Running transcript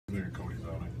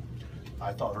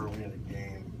I thought early in the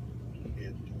game,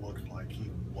 it looked like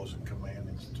he wasn't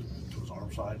commanding to his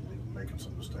arm side and he was making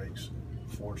some mistakes.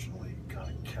 Fortunately, he kind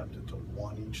of kept it to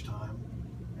one each time,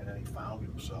 and then he found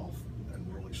himself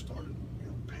and really started,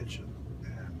 pitching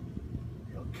and,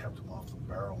 kept him off the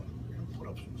barrel and, put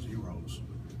up some zeros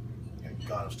and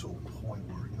got us to a point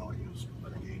where, he was, I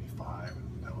think, 85,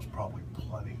 and that was probably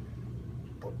plenty,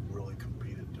 but really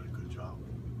competed, did a good job.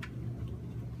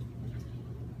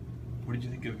 What did you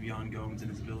think of Yan Gomes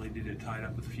and his ability to tie it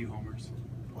up with a few homers?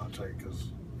 Well, I'll tell you,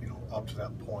 because, up to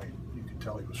that point, you could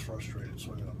tell he was frustrated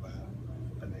swinging a bat,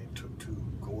 and they took two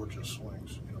gorgeous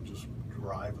swings, just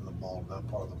driving the ball to that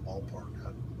part of the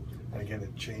ballpark. And again,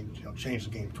 it changed the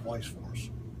game twice for us.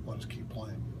 Let us keep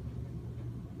playing.